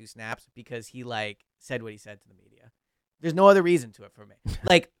those first 2 snaps because he like said what he said to the media. There's no other reason to it for me.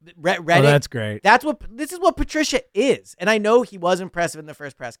 Like Reddick. Oh, that's great. This is what Patricia is. And I know he was impressive in the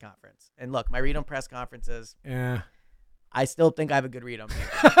first press conference. And look, my read on press conferences. Yeah. I still think I have a good read on him.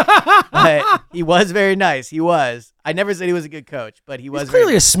 But he was very nice. He was. I never said he was a good coach, but he was. He's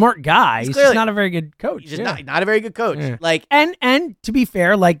clearly a smart guy. He's just not a very good coach. He's just not a very good coach. Yeah. Like and to be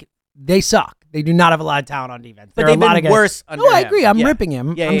fair, like they suck. They do not have a lot of talent on defense. But they've been worse under him. I agree. I'm ripping him.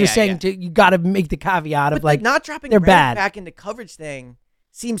 I'm just saying you got to make the caveat of like not dropping they're bad back into coverage thing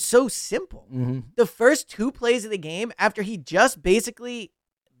seems so simple. Mm-hmm. The first 2 plays of the game after he just basically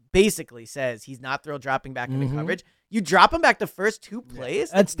says he's not thrilled dropping back into coverage. You drop him back the first 2 plays.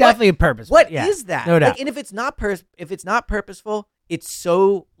 That's definitely a purpose. What is that? No doubt. Like, and if it's not purposeful, it's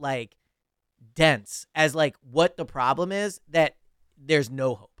so like dense as like what the problem is that there's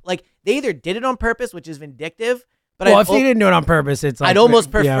no hope. Like they either did it on purpose, which is vindictive. But if they didn't do it on purpose, it's like I'd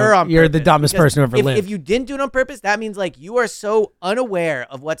almost prefer on purpose. You're the dumbest person who ever lived. If you didn't do it on purpose, that means like you are so unaware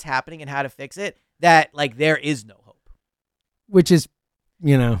of what's happening and how to fix it that like there is no hope. Which is,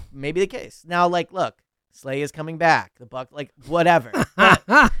 maybe the case. Now, like, look, Slay is coming back. The Buck, like, whatever. But,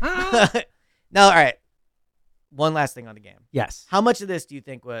 now, all right. One last thing on the game. Yes. How much of this do you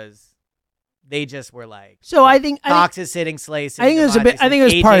think was they just were like? So I think Cox is sitting, Slay is sitting. I think it was a bit. I think it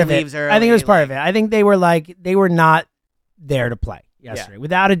was part of it. I think it was part of it. I think they were not there to play yesterday,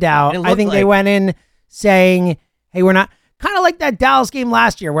 without a doubt. I think they went in saying, "Hey, we're not." Kind of like that Dallas game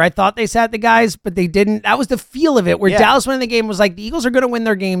last year where I thought they sat the guys, but they didn't. That was the feel of it where Dallas winning the game was like, the Eagles are going to win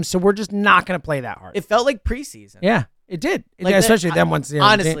their games, so we're just not going to play that hard. It felt like preseason. Yeah, it did. Like especially then once.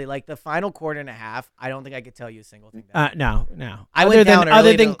 Honestly, like the final quarter and a half, I don't think I could tell you a single thing. No. Other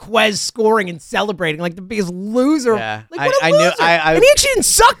than Quez scoring and celebrating like the biggest loser. Yeah, like, what a loser. And he actually didn't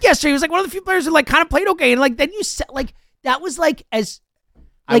suck yesterday. He was like one of the few players who like kind of played okay. And like then you said like that was like as. Like,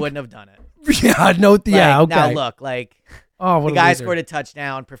 I wouldn't have done it. Yeah, no. Yeah, okay. Now look, like. Oh, the guy scored a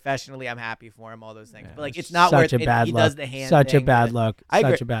touchdown professionally. I'm happy for him. All those things, but like it's not worth it. He does the hand. Such thing, a bad look.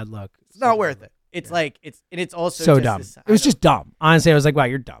 Such a bad look. It's not worth it. It's like it's also so just dumb. It was just dumb. Honestly, I was like, wow,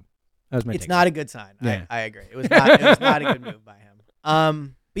 you're dumb. That was my. It's not a good sign. Yeah. I agree. It was not a good move by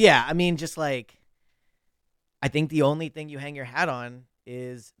him. But yeah, I mean, just like, I think the only thing you hang your hat on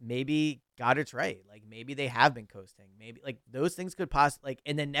is maybe Goddard's right. Like maybe they have been coasting. Maybe like those things could possibly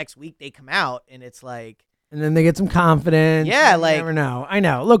and then next week they come out and it's like. And then they get some confidence. Yeah, like. You never know. I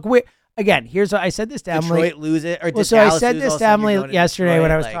know. Look, again, here's what I said this to Emily. Detroit lose it. So I said this to Emily yesterday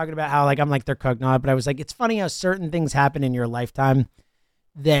when I was talking about how, like, I'm like, they're cooked now. But I was like, it's funny how certain things happen in your lifetime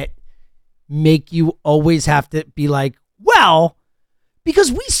that make you always have to be like, well,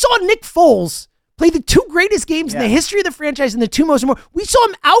 because we saw Nick Foles play the 2 greatest games in the history of the franchise and the 2 most important. We saw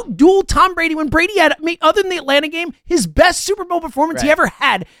him out-duel Tom Brady when Brady had, other than the Atlanta game, his best Super Bowl performance he ever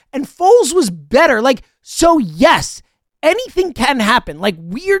had. And Foles was better. Like, so yes, anything can happen. Like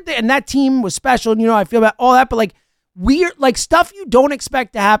weird, and that team was special. And I feel about all that, but like weird, like stuff you don't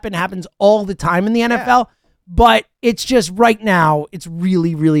expect to happen happens all the time in the NFL. But it's just right now, it's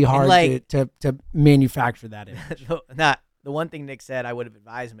really, really hard to manufacture that image. The one thing Nick said I would have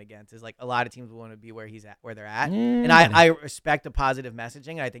advised him against is like a lot of teams want to be where they're at. And I respect the positive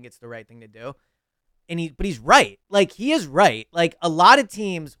messaging. I think it's the right thing to do. But he's right. Like he is right. Like a lot of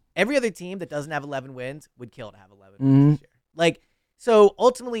teams, every other team that doesn't have 11 wins would kill to have 11 wins this year. Like, so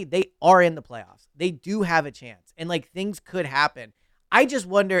ultimately they are in the playoffs. They do have a chance and like things could happen. I just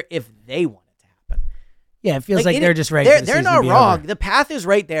wonder if they want it to happen. Yeah, it feels like they're just ready. They're not wrong. Over. The path is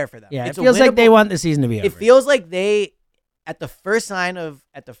right there for them. Yeah, it feels like they want the season to be over. It feels like they. At the first sign of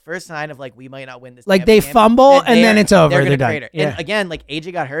like we might not win this, like they fumble and then it's over. They're done. Yeah. And again, like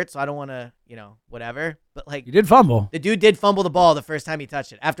AJ got hurt, so I don't want to, whatever. But like you did fumble. The dude did fumble the ball the first time he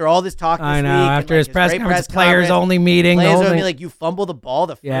touched it. After all this talk, I know. After his press conference, players only meeting. Players only like you fumble the ball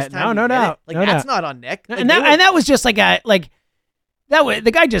the first time. No doubt. Like that's not on Nick. Like, and that was just like that way.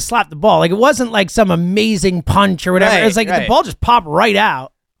 The guy just slapped the ball. Like it wasn't like some amazing punch or whatever. It's like the ball just popped right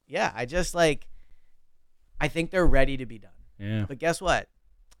out. Yeah, I think they're ready to be done. Yeah. But guess what?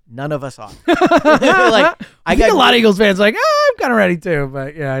 None of us are. I think a lot of Eagles fans are like, I'm kind of ready too.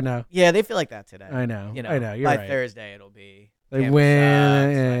 But yeah, I know. Yeah, they feel like that today. I know. You're by right. Thursday, it'll be. They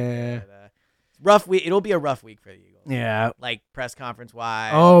win. Rough week. It'll be a rough week for the Eagles. Yeah. Like press conference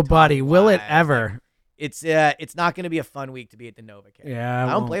wise. Oh, buddy, will it ever? it's not going to be a fun week to be at the Nova Care. Yeah,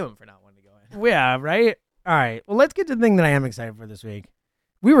 I don't blame him for not wanting to go in. Yeah, right? All right. Well, let's get to the thing that I am excited for this week.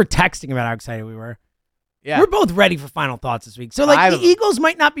 We were texting about how excited we were. Yeah. We're both ready for final thoughts this week. So, like, the Eagles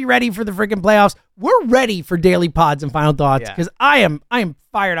might not be ready for the freaking playoffs. We're ready for daily pods and final thoughts because I am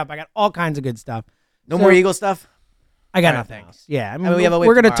fired up. I got all kinds of good stuff. No more Eagle stuff? I got nothing else. Yeah. I mean we have a week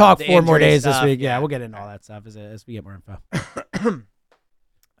we're going to tomorrow. talk 4 more days stuff, this week. Yeah, we'll get into all that stuff as we get more info.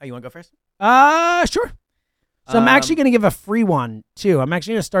 Oh, you want to go first? Sure. So I'm actually going to give a free one, too. I'm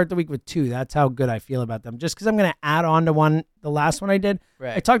actually going to start the week with 2. That's how good I feel about them. Just because I'm going to add on to the last one I did.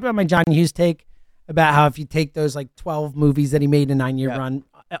 Right. I talked about my John Hughes take about how if you take those like 12 movies that he made in a 9-year run,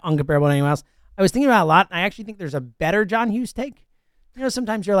 uncomparable to anyone else. I was thinking about it a lot, and I actually think there's a better John Hughes take. You know,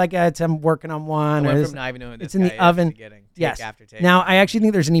 sometimes you're like, I'm working on one. I or went from not even knowing it's in the oven. Yes. After take. Now, I actually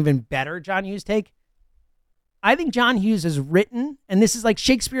think there's an even better John Hughes take. I think John Hughes has written, and this is like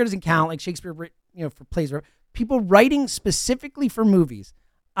Shakespeare doesn't count, like Shakespeare, for plays, people writing specifically for movies.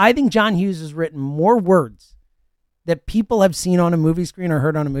 I think John Hughes has written more words that people have seen on a movie screen or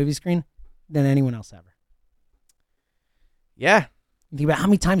heard on a movie screen than anyone else ever. Yeah. You think about how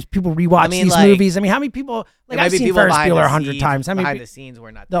many times people rewatch these movies. I mean, how many people, I've seen Ferris Bueller 100 times. How many behind the scenes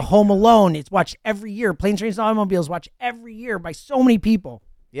we're not The Home Alone, it's watched every year. Planes, Trains, and Automobiles watched every year by so many people.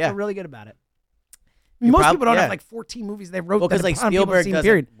 Yeah. They're really good about it. Most people don't have like 14 movies they wrote. Well, because like Spielberg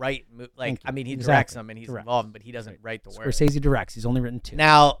doesn't write, he directs them and he's Correct. involved, but he doesn't write the words. Scorsese directs. He's only written 2.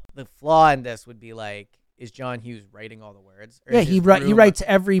 Now, the flaw in this would be like, is John Hughes writing all the words? Or Yeah, he writes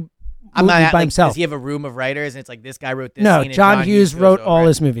every movie by himself. Does he have a room of writers and it's like this guy wrote this No, scene John Hughes wrote all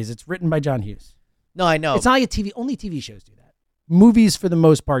his movies. It's written by John Hughes. No, I know. It's not like only TV shows do that. Movies, for the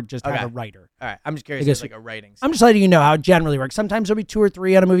most part, just have a writer. All right, I'm just curious if it's like a writing I'm just letting you know how it generally works. Sometimes there'll be 2 or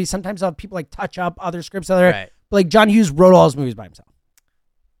 3 on a movie. Sometimes they'll have people like touch up other scripts. But like John Hughes wrote all his movies by himself.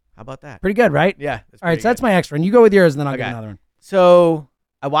 How about that? Pretty good, right? Yeah. All right, so that's my extra. And you go with yours, and then I'll get another one. So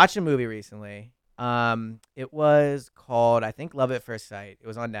I watched a movie recently. It was called, I think, Love at First Sight. It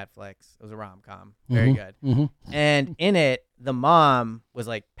was on Netflix. It was a rom-com. Very good. Mm-hmm. And in it, the mom was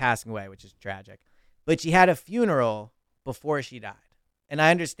like passing away, which is tragic. But she had a funeral before she died. And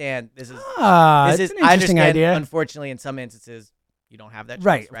I understand this is an interesting idea. Unfortunately, in some instances, you don't have that choice,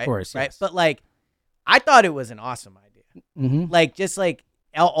 right? Right, of course, right. Yes. But like, I thought it was an awesome idea. Mm-hmm. Like, just like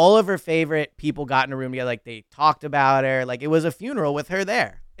all of her favorite people got in a room together. Like, they talked about her. Like, it was a funeral with her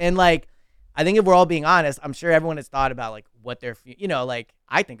there. And like, I think if we're all being honest, I'm sure everyone has thought about like what their, like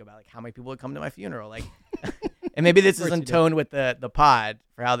I think about like how many people would come to my funeral, like, and maybe this is in tone with the pod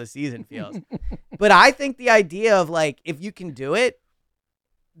for how the season feels. But I think the idea of like, if you can do it,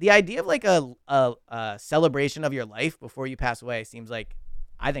 the idea of like a celebration of your life before you pass away seems like,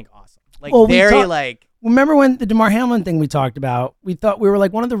 I think, awesome. Like remember when the DeMar Hamlin thing we talked about, we were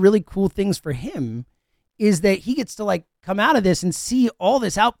like, one of the really cool things for him is that he gets to like come out of this and see all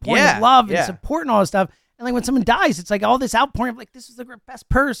this outpouring of love and support and all this stuff. And like when someone dies, it's like all this outpouring of like, this is the best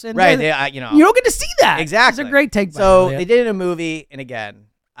person. Right. You don't get to see that. Exactly. It's a great take. So they did it in a movie. And again,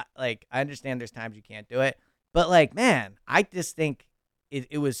 I understand there's times you can't do it, but like, man, I just think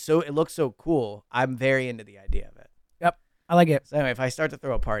it looks so cool. I'm very into the idea of it. Yep. I like it. So anyway, if I start to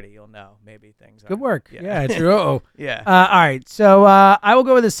throw a party, you'll know maybe things are good work. Yeah. True. Yeah. All right. So I will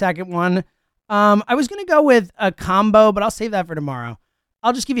go with the second one. I was going to go with a combo, but I'll save that for tomorrow.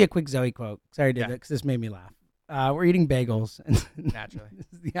 I'll just give you a quick Zoe quote. Sorry I did that because this made me laugh. We're eating bagels. And naturally. This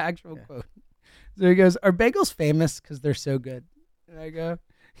is the actual quote. So he goes, are bagels famous because they're so good? And I go,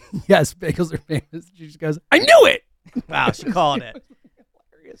 yes, bagels are famous. She just goes, I knew it. Wow, she called it.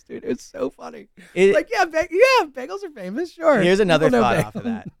 Hilarious, dude. It's so funny. Bagels are famous. Sure. Here's another thought off of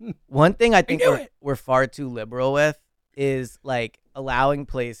that. One thing I think we're far too liberal with is like allowing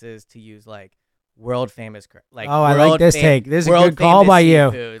places to use like world famous, like I like this take. This is a good call by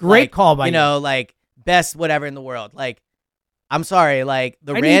you. Great call by you. You know, like best whatever in the world. Like, I'm sorry, like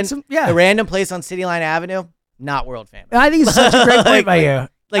the random place on City Line Avenue, not world famous. I think it's such a great point by you.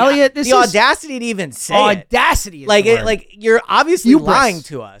 Like, Elliot, the audacity to even say audacity. Like you're obviously lying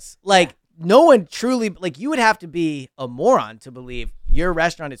to us. Like no one truly, like you would have to be a moron to believe your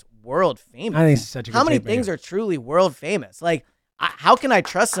restaurant is world famous. I think it's such a good How many things are truly world famous? Like, how can I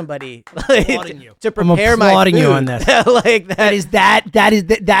trust somebody to prepare my food? I'm applauding you on this. Like their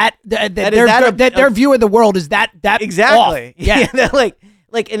view of the world is that exactly. Off. Yeah.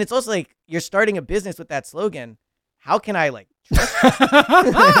 like, and it's also like you're starting a business with that slogan. How can I like trust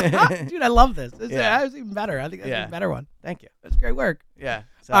you? Dude, I love this. It's even better. I think that's a better one. Thank you. That's great work. Yeah.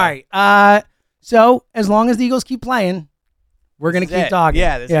 So. All right. So as long as the Eagles keep playing, we're going to keep talking.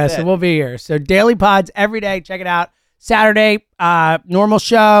 Yeah. So we'll be here. So daily pods every day. Check it out. Saturday, normal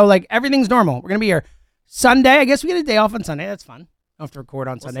show. Like everything's normal. We're going to be here. Sunday, I guess we get a day off on Sunday. That's fun. Don't have to record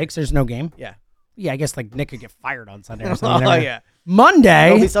on Sunday because there's no game. Yeah. Yeah, I guess like Nick could get fired on Sunday or something. Oh, yeah. Monday.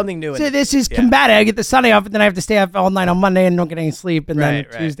 There'll be something new. So this is combative. I get the Sunday off, and then I have to stay up all night on Monday and don't get any sleep. And then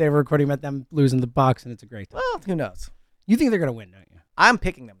Tuesday we're recording about them losing the Bucks, and it's a great time. Well, who knows? You think they're going to win, don't you? I'm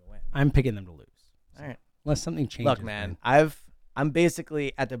picking them to win. I'm picking them to lose. All right. Unless something changes. Look, man, I'm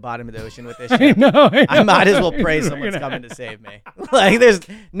basically at the bottom of the ocean with this shit. I know. I might as well pray someone's coming to save me. Like, there's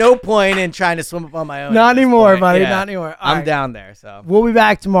no point in trying to swim up on my own. Not anymore, buddy. Yeah. Not anymore. I'm down there, so. We'll be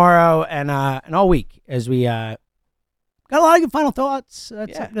back tomorrow and all week as we got a lot of good final thoughts.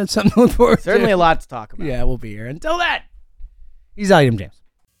 That's something to look forward to. Certainly a lot to talk about. Yeah, we'll be here. Until then, he's Elliot James.